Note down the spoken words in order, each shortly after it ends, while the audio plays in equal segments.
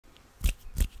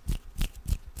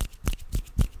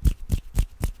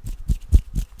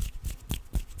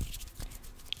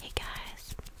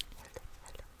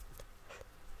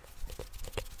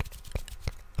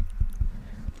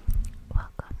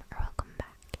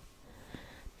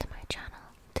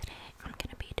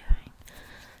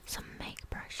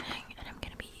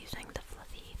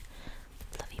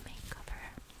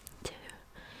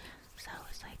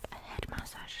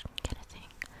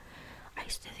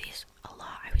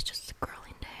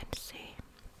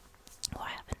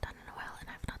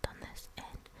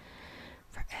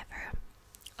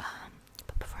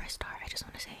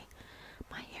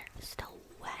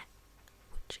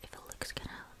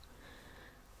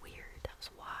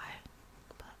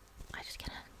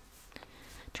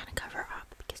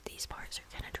these parts are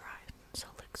kind of dry, so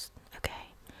it looks okay.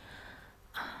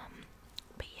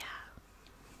 But yeah.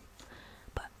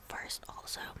 But first,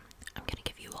 also, I'm gonna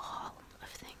give you a haul of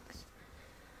things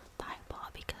that I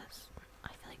bought because I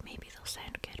feel like maybe they'll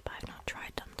sound good, but I've not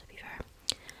tried them, to be fair.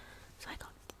 So I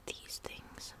got these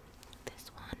things. This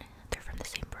one, they're from the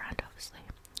same brand, obviously.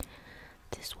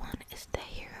 This one is the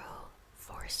Hero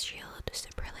Force Shield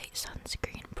Super Light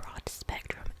Sunscreen Broad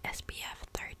Spectrum SPF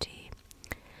 30.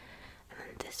 And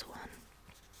then this one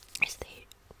is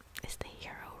the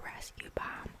Hero Rescue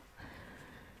Balm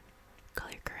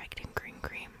Color Correcting Green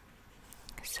Cream.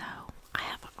 So I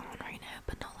have it on right now,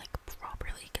 but not like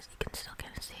properly because you can still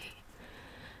kind of see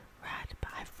red, but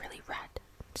I have really red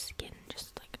skin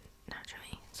just like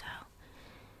naturally, so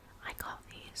I got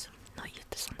these. Not use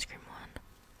the sunscreen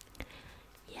one.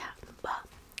 Yeah, but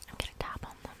I'm gonna tap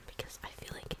on them because I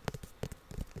feel like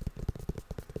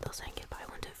they'll sound good, but I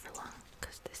won't do it for long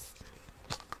because this.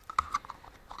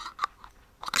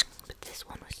 But this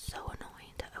one was so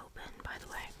annoying to open, by the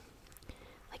way.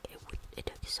 Like it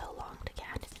took so long to get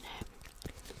anything out.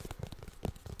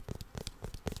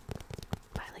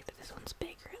 But I like that this one's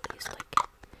bigger at least. Like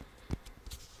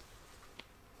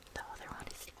the other one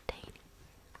is tiny.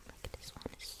 Like this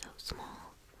one is so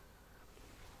small.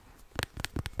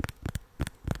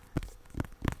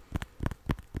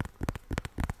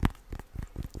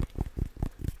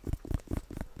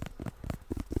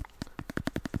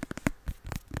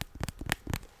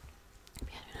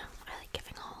 Yeah, I don't know. I like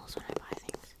giving hauls when I buy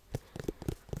things.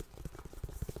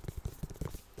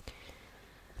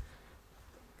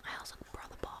 I also brought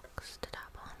the box to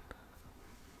tap on.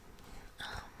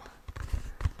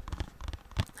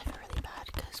 I feel really bad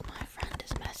because my friend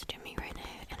is messaging me right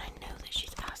now and I know that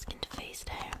she's asking to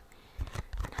FaceTime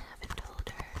and I haven't told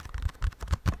her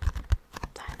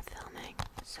that I'm filming,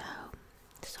 so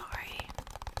sorry.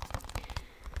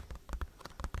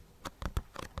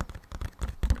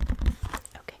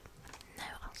 Okay,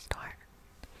 now I'll start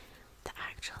the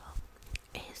actual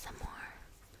ASMR.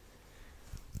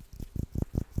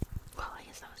 Well, I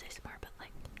guess that was ASMR, but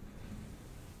like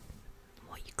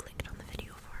what you clicked on the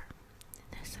video for.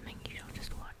 And assuming you don't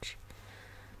just watch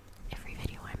every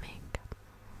video I make.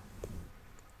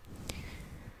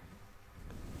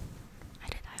 I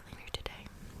did eyeliner today.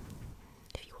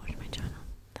 If you watch my channel,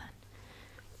 then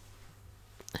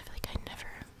I feel like I never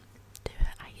do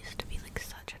it. I used to be like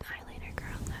such an eyeliner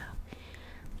girl though.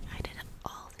 I did it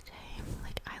all the time,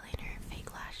 like eyeliner,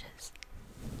 fake lashes,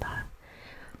 but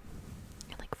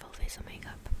like full face of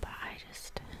makeup. But I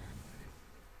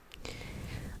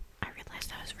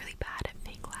realized I was really bad at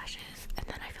fake lashes, and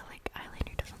then I feel like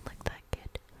eyeliner doesn't look that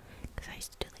good because I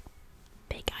used to do like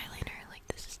big eyeliner. Like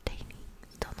this is tiny,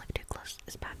 don't look too close.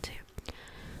 It's bad too.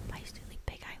 But I used to do like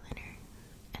big eyeliner,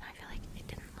 and I feel like it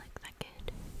didn't look that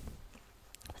good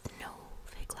with no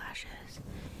fake lashes.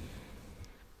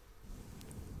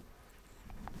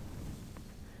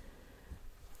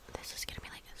 This is gonna be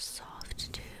like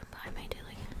soft too, but I might do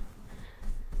like.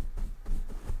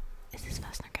 Is this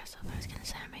fast and aggressive? I was gonna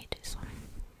say I might do this one.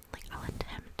 Like I'll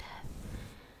attempt it.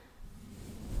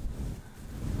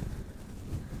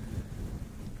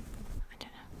 I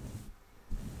don't know.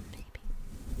 Maybe.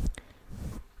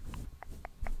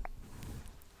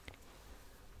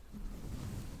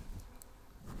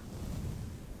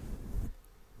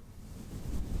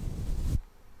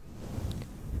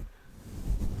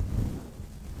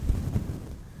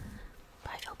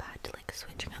 But I feel bad to like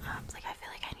switching it up. Like I feel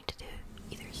like I need to do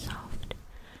either soft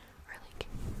or like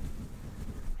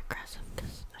aggressive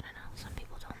because I don't know, some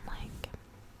people don't like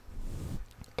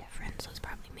different, so it's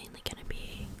probably mainly gonna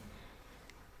be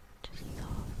just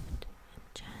soft and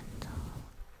gentle.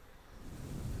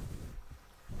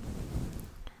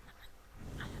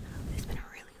 And I don't know, it's been a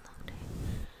really long day,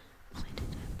 so I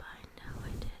did it, but I know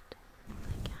I did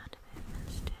like add a bit of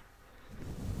this too.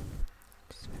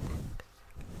 Just relax,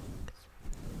 relax,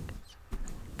 relax,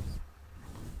 relax,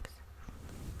 relax, relax.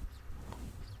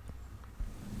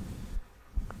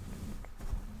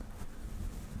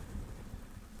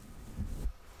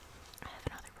 I have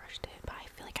another brush too, but I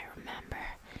feel like I remember.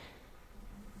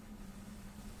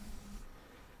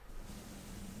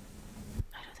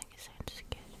 I don't think it sounds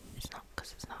good. It's not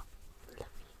because it's not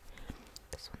fluffy.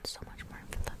 This one's so much more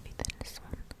fluffy than this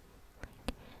one.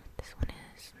 Like, this one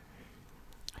is.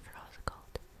 I forgot what it's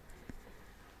called.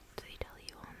 Did they tell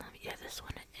you on them? Yeah, this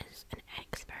one is an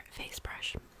expert face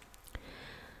brush.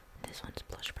 This one's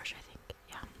blush brush, I think.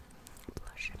 Yeah.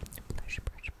 Blush, blush,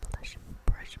 brush, blush,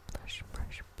 brush, blush,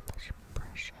 brush, blush,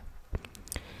 brush.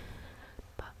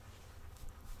 But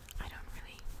I don't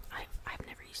really. I've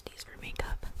never used these for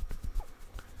makeup.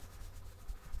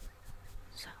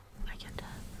 So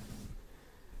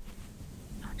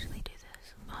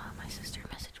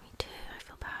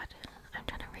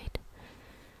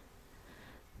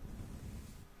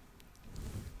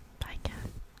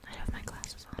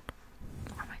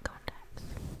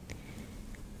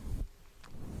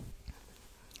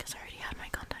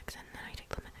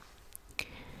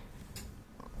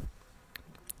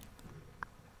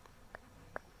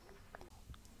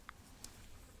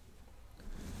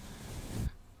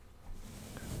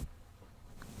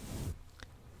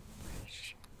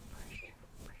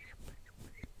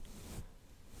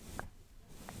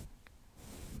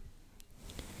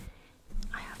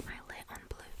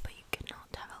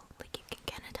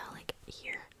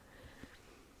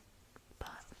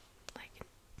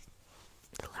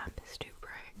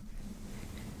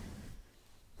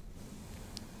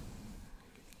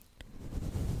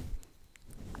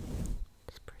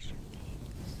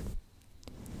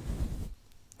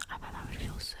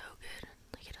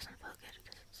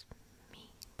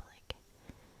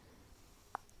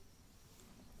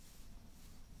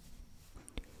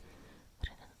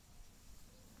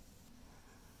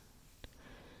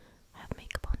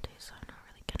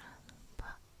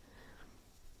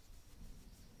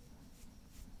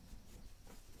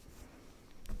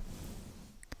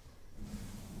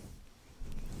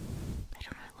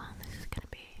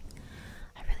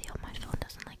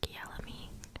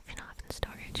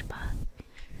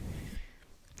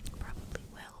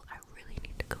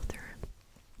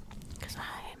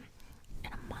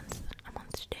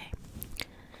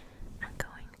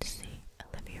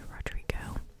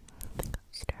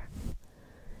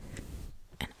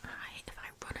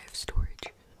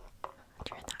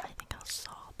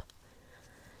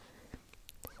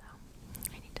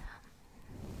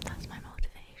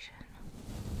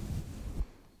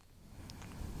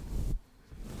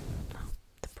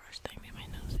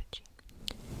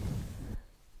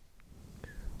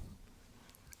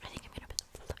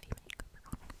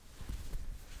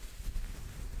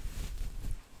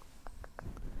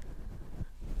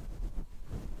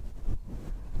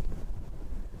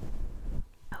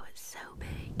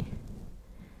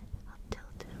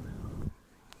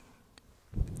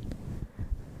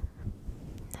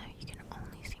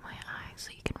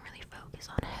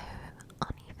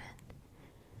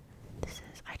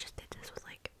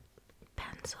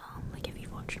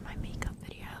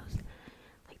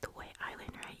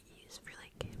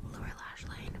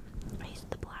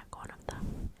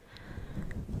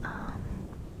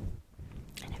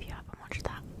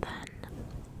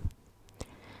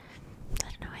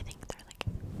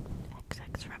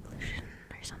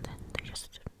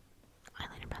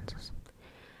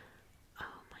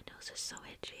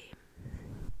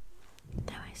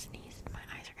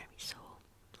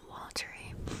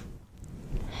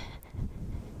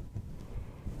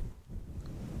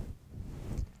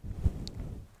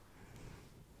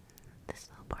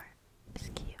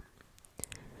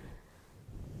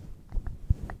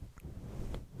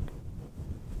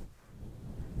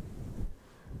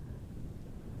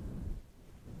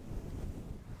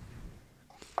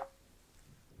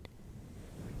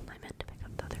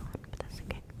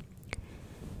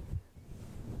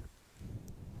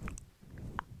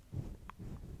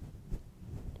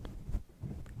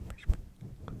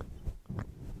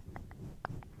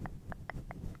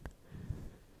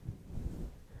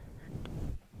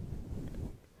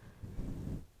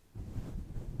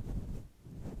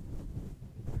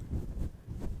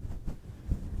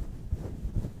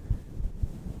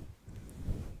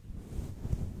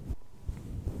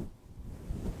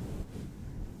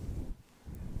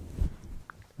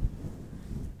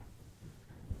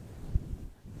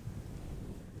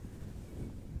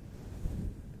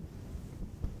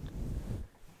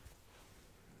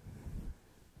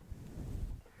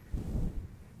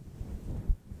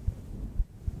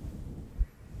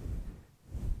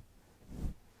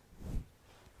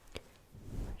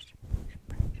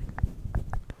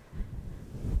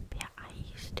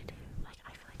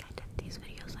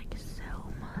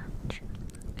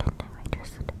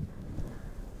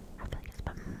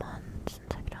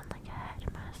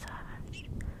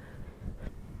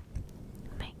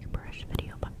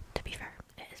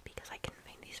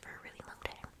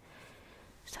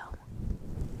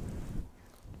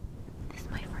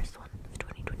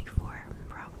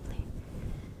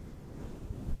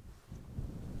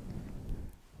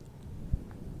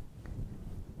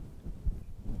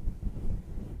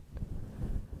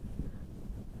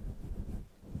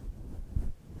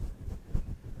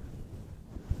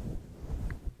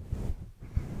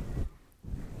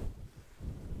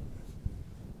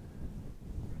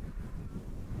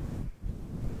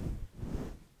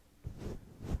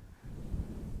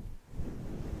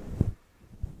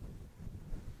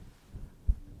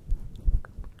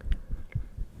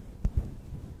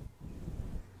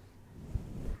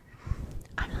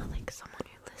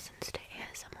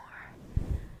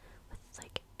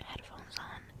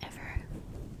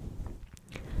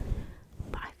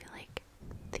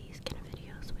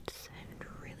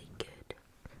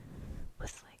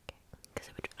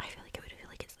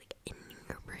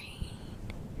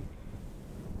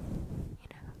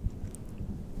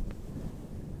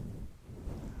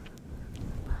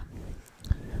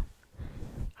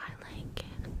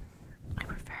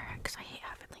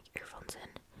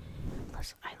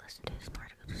Plus, I listen to his part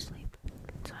to go to sleep,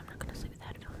 so I'm not gonna sleep with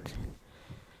headphones in.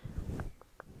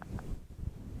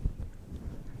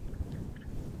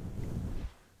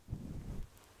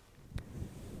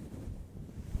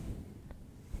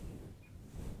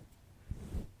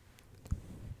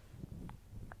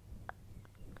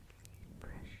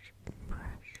 Brush,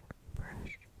 brush,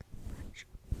 brush, brush,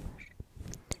 brush.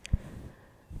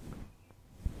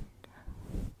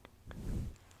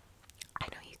 I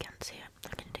know you can't see it.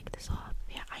 I'm gonna take this off.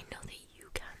 Yeah, I know that you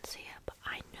can't see it, but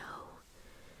I know.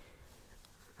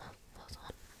 Hold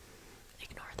on.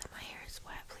 Ignore that my hair is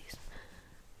wet, please.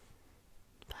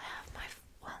 But I have my,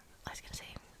 I was gonna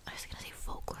say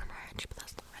folklore merch, but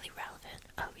that's not really relevant.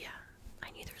 Oh yeah,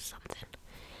 I knew there was something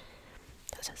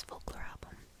that says folklore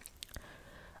album.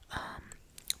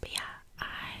 But yeah,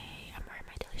 I am wearing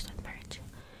my Taylor Swift merch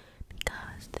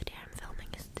because the day I'm filming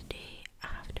is the day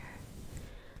after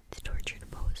the Tortured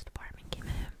Poets Department came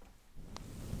out.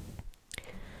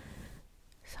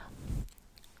 So,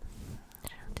 I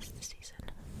don't know, this is the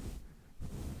season.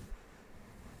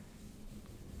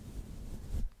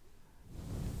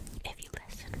 If you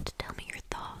listen to tell me your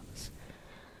thoughts,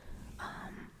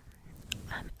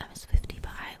 I'm a Swiftie,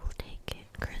 but I will take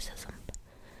criticism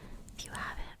if you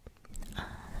have it.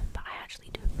 But I actually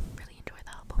do really enjoy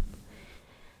the album.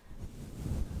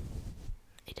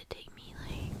 It did take me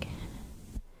like,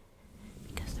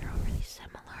 because they're all really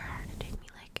similar, it took me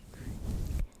like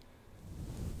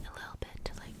a little bit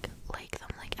to like them.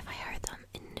 Like if I heard them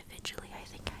individually, I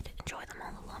think I'd enjoy them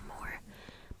all a lot more.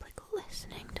 But like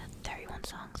listening to 31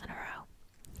 songs in a row,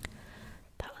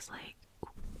 that was like,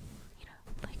 you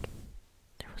know, like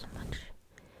there wasn't much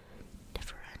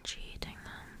differentiating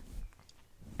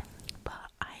them.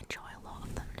 But I enjoy a lot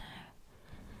of them now.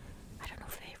 I don't know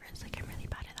favorites, like I'm really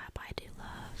bad at that, but I do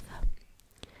love them.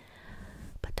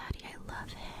 But Daddy, I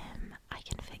love him. I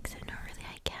can fix it. No, really,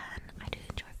 I can. I do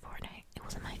enjoy Fortnite. It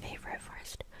wasn't my favorite at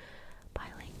first, but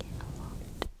I like it a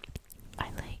lot. I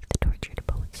like the Tortured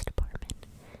Poets Department.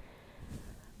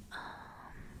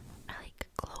 I like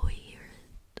Chloe or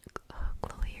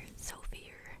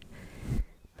Sophie or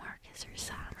Marcus or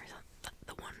Sam or something.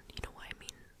 The one, you know what I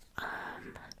mean.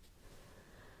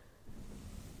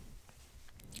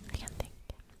 I can't think,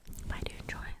 but I do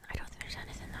enjoy it. I don't think there's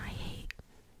anything that I hate.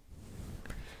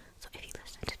 So if you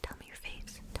listen to tell me your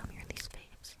faves, tell me your least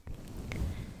faves.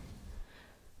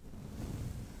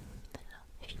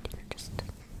 If you didn't, just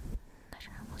I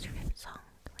don't know, what's your favorite song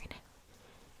right now?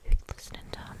 You can listen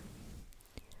to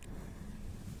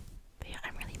but yeah,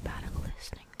 I'm really bad at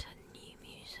listening to new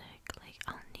music. Like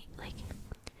I'll need, like,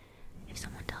 if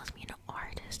someone tells me an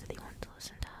artist that they want to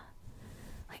listen to,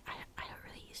 like I don't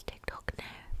really use TikTok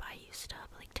now, but I used to.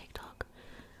 But like TikTok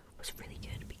was really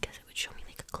good because it would show me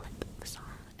like a clip of the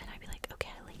song, and I'd be like, okay,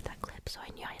 I like that clip, so I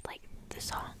knew I'd like the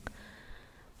song,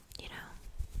 you know.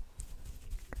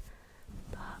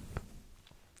 But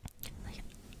like,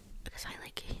 because I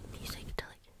like music to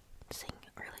like sing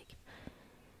or like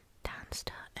dance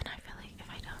to, and I feel like if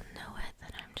I don't know it,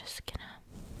 then I'm just gonna,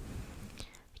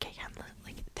 like, I can't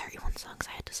like 31 songs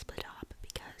I had to split up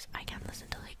because I can't listen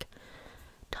to like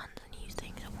tons of new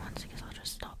things at once because I'll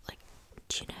just stop, like,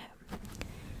 you know.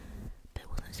 But it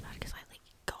wasn't as bad because I like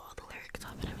got all the lyrics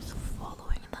up and I was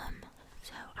following them,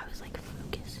 so I was like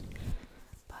focused.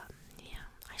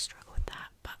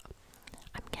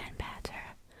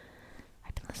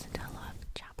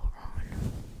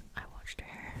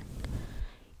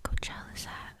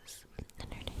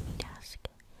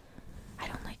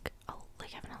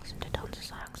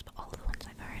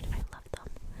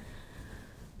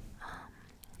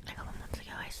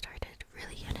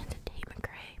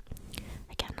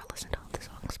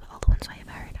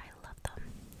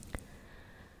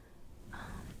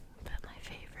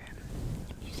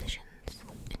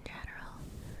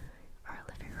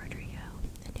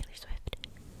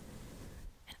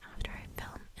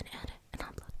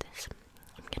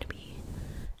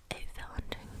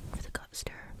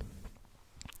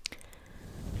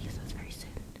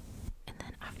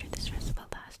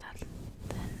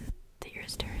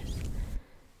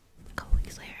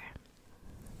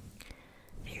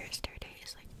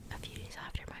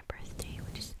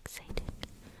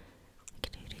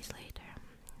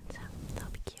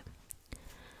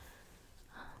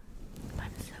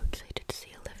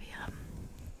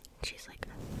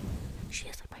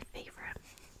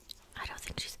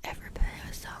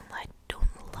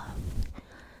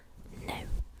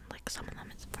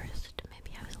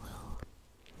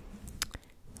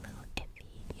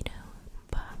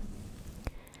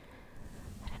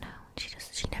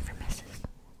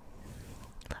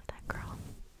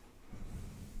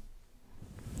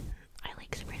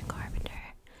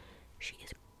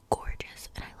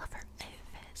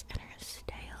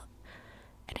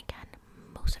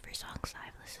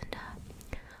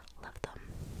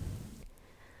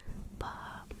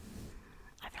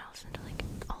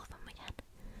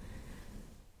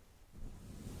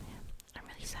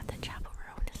 said that Chapel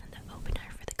Roan isn't the opener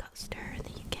for the Guster in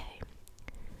the UK.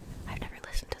 I've never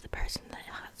listened to the person that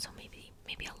it has, so maybe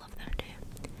I'll love them too.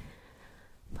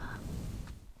 But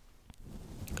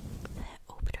the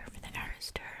opener for the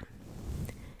Eras tour,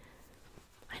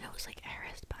 I know it's like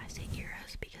Eras, but I say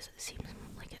Eras because it seems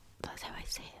like that's how I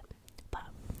say it. But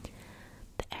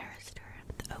the Eras tour,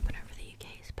 the opener for the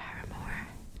UK is Paramore.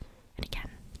 And again,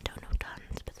 don't know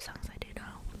tons, but the songs I do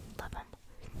know, love them.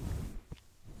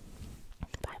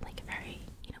 But I'm like a very,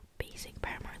 basic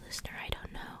Paramore listener. I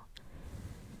don't know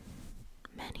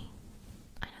many.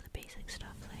 I know the basic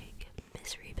stuff like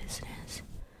Misery Business,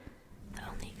 The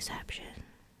Only Exception.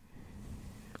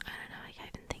 I don't know, I can't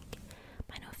even think.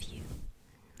 I know a few,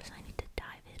 so I need to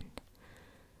dive in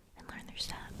and learn their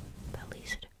stuff. But at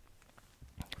least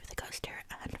for the Ghost Tour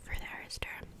and for the Eras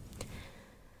Tour,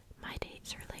 my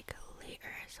dates are like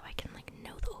later, so I can like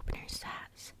know the opener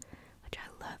stats, which I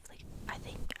love. Like, I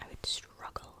think I would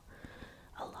struggle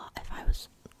a lot if I was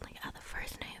like at the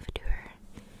first night of a tour,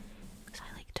 because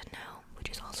I like to know, which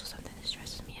is also something that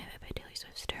stresses me out about Taylor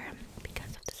Swift's tour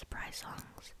because of the surprise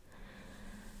songs.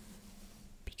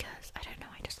 Because I don't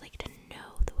know, I just like to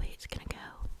know the way it's gonna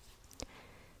go.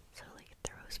 So like it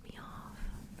throws me off.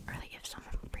 Or like if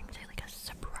someone brings out like a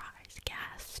surprise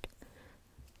guest,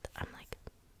 I'm like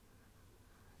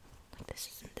this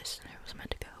isn't how it was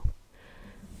meant to go.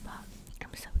 But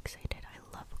I'm so excited. I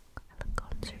love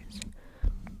concerts.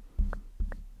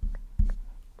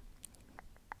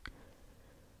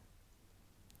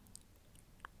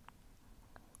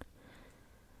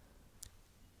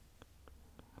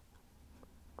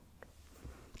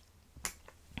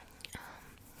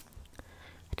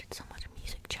 I did so much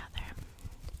music chat there.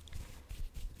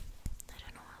 I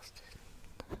don't know what else to.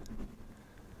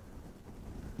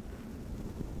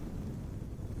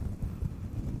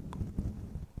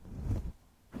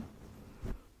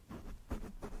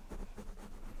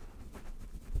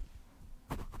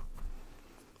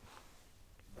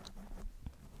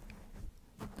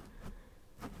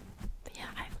 But yeah,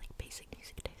 I have like basic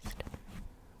music taste.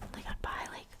 Like I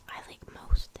like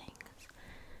most things.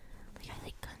 Like I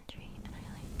like country, and I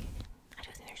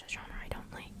don't think there's a genre I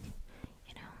don't like.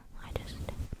 I just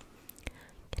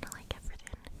kind of like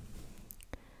everything.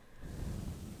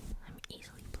 I'm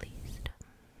easily pleased.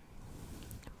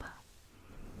 But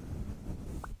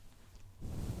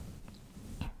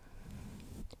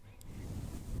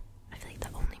I feel like the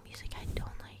only music I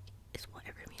don't like is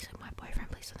whatever music my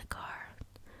boyfriend plays in the car.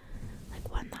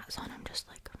 Like when that's on, I'm just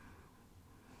like,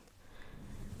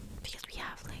 because we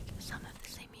have like some of the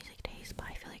same music taste, but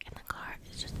I feel like in the car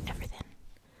it's just everything.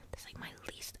 That's like my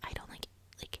least. I don't like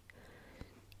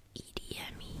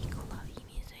EDM-y clubby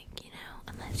music,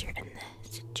 unless you're in the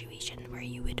situation where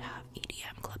you would have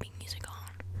EDM clubbing music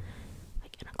on,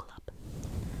 like in a club.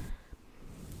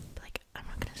 But like I'm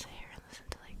not gonna sit here and listen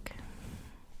to like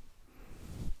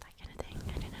that kind of thing.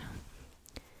 I don't know.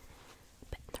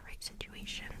 But in the right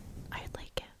situation, I'd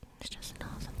like it. It's just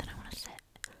not something I want to sit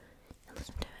and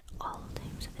listen to it all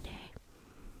times of the day.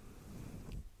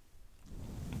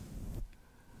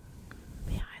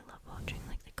 But yeah, I love watching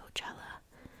like the Coachella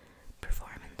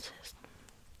performances.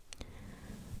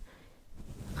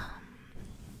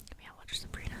 Yeah, I watched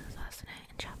Sabrina's last night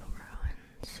and Chapel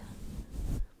Rowan's.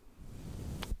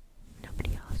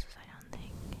 Nobody else's, I don't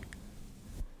think.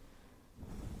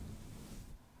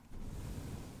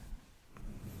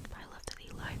 But I love that they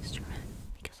live stream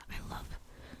it because I love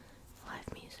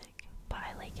live music, but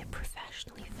I like it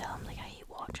professionally filmed. Like I hate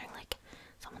watching like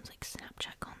someone's like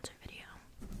Snapchat concert video,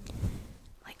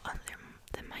 like other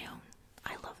than my own.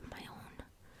 I love my own,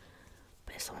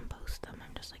 but if someone posts them,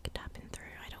 I'm just like tapping through.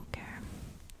 I don't care.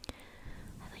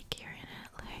 I like hearing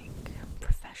it like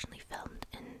professionally filmed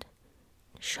and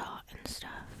shot and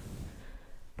stuff.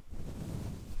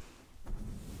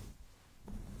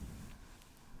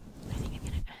 I think I'm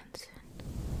gonna end soon.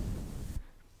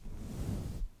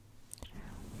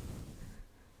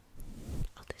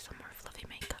 I'll do some more fluffy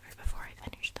makeup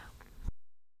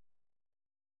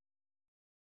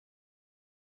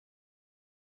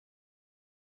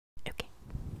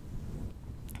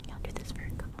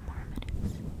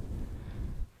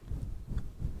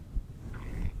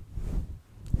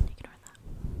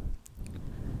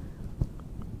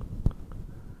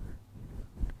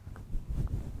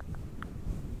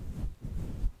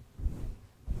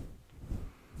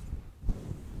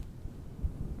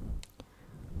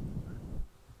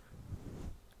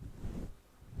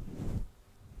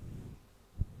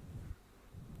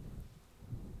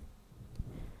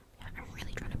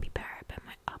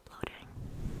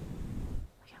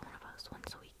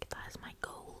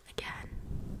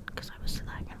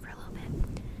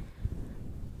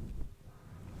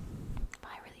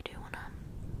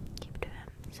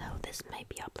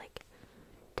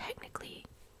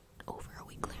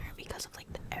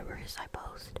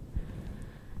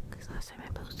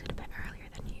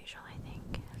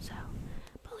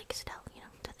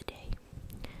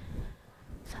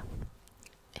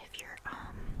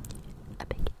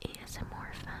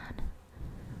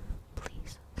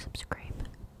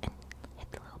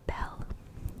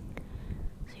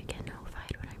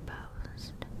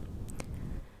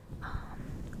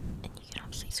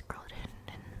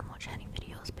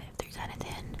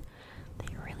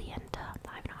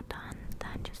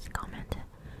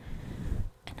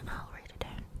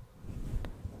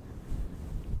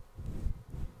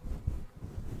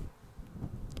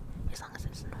as long as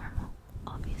it's normal,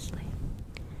 obviously.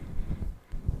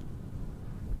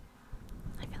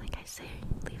 I feel like I say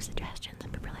leave suggestions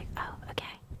and people are like, oh, okay.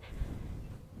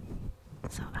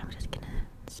 So I'm just gonna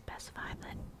specify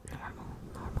that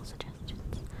normal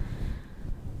suggestions.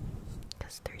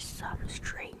 Because there's some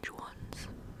strange ones.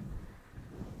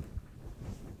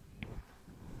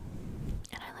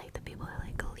 And I like the people that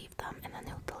like leave them and then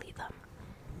they'll delete them.